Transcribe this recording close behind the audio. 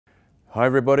Hi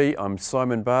everybody, I'm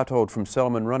Simon Bartold from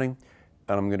Salmon Running,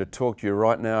 and I'm going to talk to you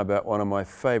right now about one of my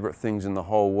favourite things in the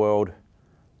whole world,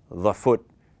 the foot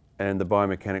and the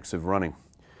biomechanics of running.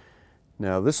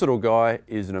 Now this little guy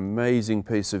is an amazing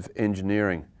piece of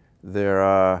engineering. There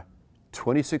are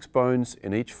 26 bones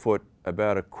in each foot,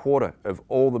 about a quarter of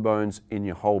all the bones in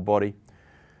your whole body.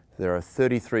 There are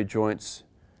 33 joints,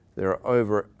 there are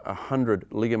over 100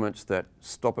 ligaments that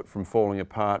stop it from falling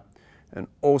apart, and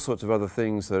all sorts of other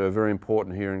things that are very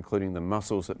important here, including the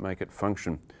muscles that make it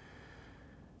function.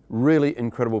 Really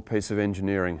incredible piece of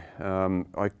engineering.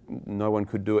 No one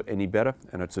could do it any better,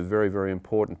 and it's a very, very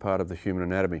important part of the human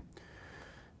anatomy.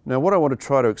 Now what I want to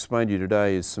try to explain to you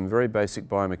today is some very basic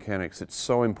biomechanics. It's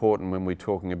so important when we're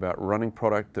talking about running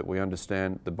product that we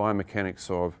understand the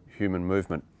biomechanics of human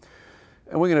movement.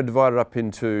 And we're going to divide it up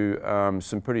into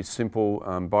some pretty simple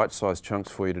bite-sized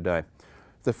chunks for you today.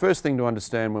 The first thing to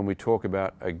understand when we talk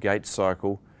about a gait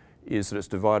cycle is that it's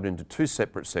divided into two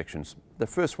separate sections. The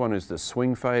first one is the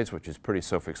swing phase, which is pretty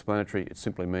self-explanatory. It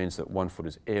simply means that one foot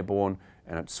is airborne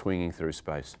and it's swinging through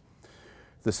space.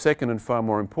 The second and far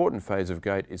more important phase of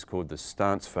gait is called the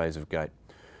stance phase of gait.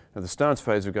 Now the stance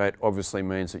phase of gait obviously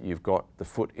means that you've got the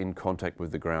foot in contact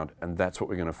with the ground, and that's what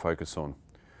we're going to focus on.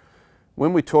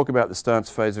 When we talk about the stance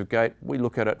phase of gait, we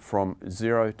look at it from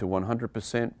 0 to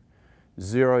 100%.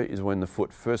 0 is when the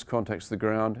foot first contacts the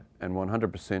ground, and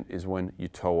 100% is when you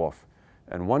toe off.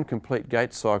 And one complete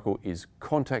gait cycle is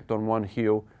contact on one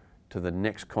heel to the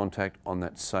next contact on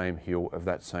that same heel of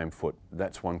that same foot.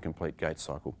 That's one complete gait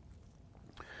cycle.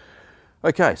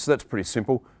 Okay, so that's pretty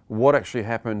simple. What actually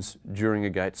happens during a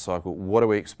gait cycle? What do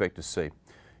we expect to see?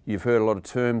 You've heard a lot of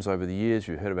terms over the years.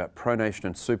 You've heard about pronation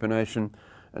and supination,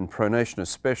 and pronation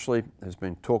especially has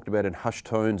been talked about in hushed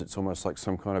tones. It's almost like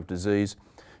some kind of disease.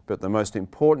 But the most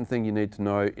important thing you need to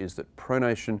know is that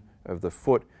pronation of the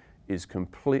foot is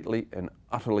completely and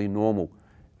utterly normal.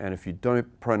 And if you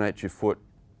don't pronate your foot,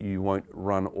 you won't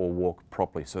run or walk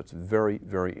properly. So it's very,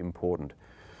 very important.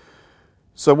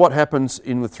 So what happens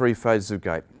in the three phases of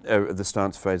gait, the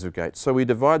stance phase of gait? So we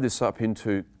divide this up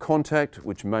into contact,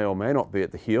 which may or may not be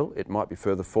at the heel. It might be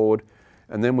further forward.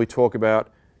 And then we talk about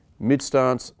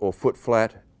mid-stance or foot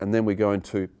flat, and then we go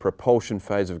into propulsion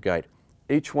phase of gait.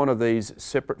 Each one of these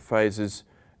separate phases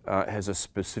has a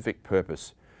specific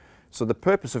purpose. So the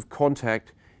purpose of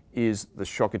contact is the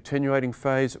shock attenuating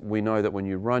phase. We know that when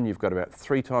you run, you've got about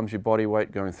 3 times your body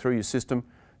weight going through your system.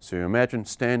 So you imagine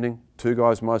standing, 2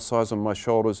 guys my size on my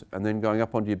shoulders, and then going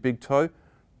up onto your big toe.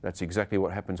 That's exactly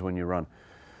what happens when you run.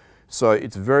 So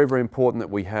it's very, very important that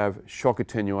we have shock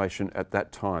attenuation at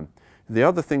that time. The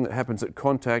other thing that happens at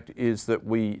contact is that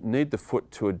we need the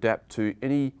foot to adapt to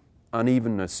any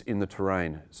unevenness in the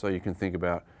terrain. So you can think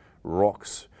about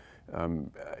rocks,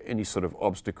 any sort of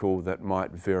obstacle that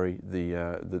might vary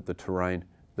the terrain.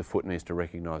 The foot needs to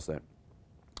recognize that.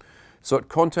 So at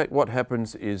contact, what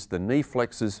happens is the knee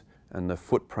flexes and the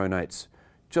foot pronates.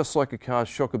 Just like a car's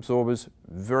shock absorbers,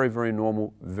 very, very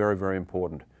normal, very, very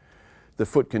important. The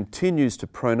foot continues to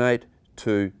pronate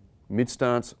to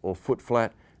mid-stance or foot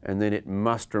flat, and then it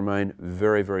must remain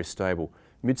very, very stable.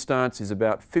 Mid-stance is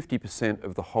about 50%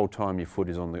 of the whole time your foot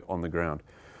is on the ground.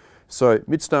 So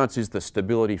mid-stance is the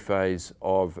stability phase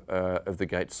of the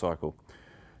gait cycle.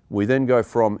 We then go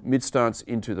from mid-stance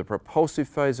into the propulsive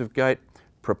phase of gait.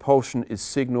 Propulsion is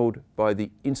signalled by the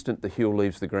instant the heel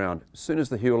leaves the ground. As soon as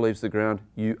the heel leaves the ground,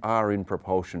 you are in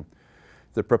propulsion.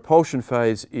 The propulsion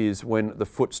phase is when the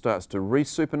foot starts to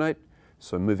resupinate,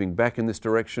 so moving back in this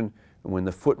direction, and when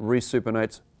the foot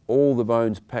resupinates, all the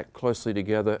bones pack closely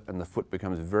together and the foot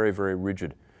becomes very, very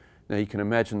rigid. Now you can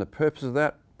imagine the purpose of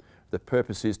that. The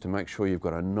purpose is to make sure you've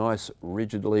got a nice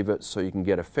rigid lever so you can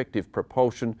get effective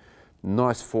propulsion,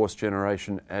 nice force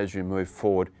generation as you move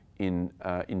forward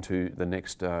into the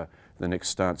next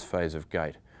stance phase of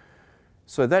gait.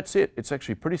 So that's it. It's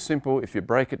actually pretty simple if you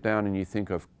break it down and you think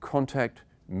of contact,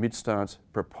 mid-stance,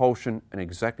 propulsion, and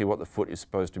exactly what the foot is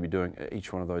supposed to be doing at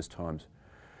each one of those times.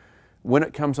 When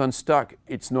it comes unstuck,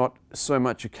 it's not so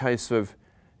much a case of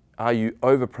are you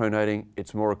over-pronating,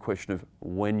 it's more a question of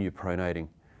when you're pronating.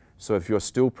 So if you're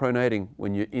still pronating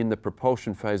when you're in the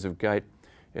propulsion phase of gait,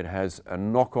 it has a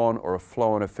knock-on or a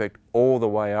flow-on effect all the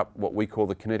way up what we call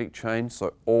the kinetic chain,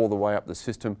 so all the way up the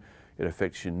system. It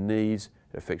affects your knees,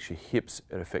 it affects your hips,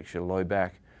 it affects your low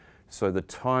back. So the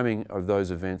timing of those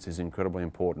events is incredibly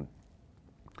important.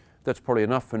 That's probably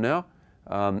enough for now.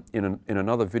 In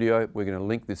another video, we're going to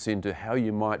link this into how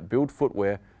you might build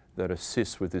footwear that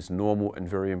assists with this normal and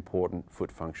very important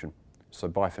foot function. So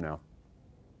bye for now.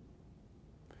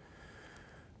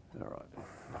 All right.